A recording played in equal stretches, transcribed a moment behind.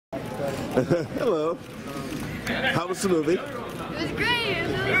Hello. How was the movie? It was great. It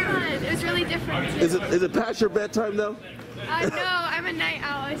was really fun. It was really different. Is it past your bedtime though? No, I'm a night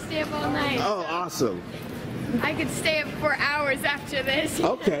owl. I stay up all night. Oh, awesome. I could stay up for hours after this.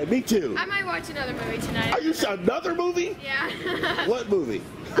 Okay, me too. I might watch another movie tonight. Are you another movie? Yeah. What movie?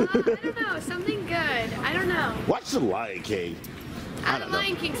 I don't know. Something good. I don't know. Watch The Lion King. The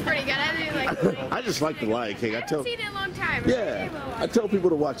Lion King's pretty good. I really like The Lion King. I just like The Lion King. I haven't seen it in a long time. Yeah, I tell people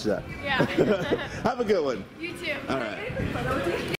to watch that. Yeah. Have a good one. You too. All right.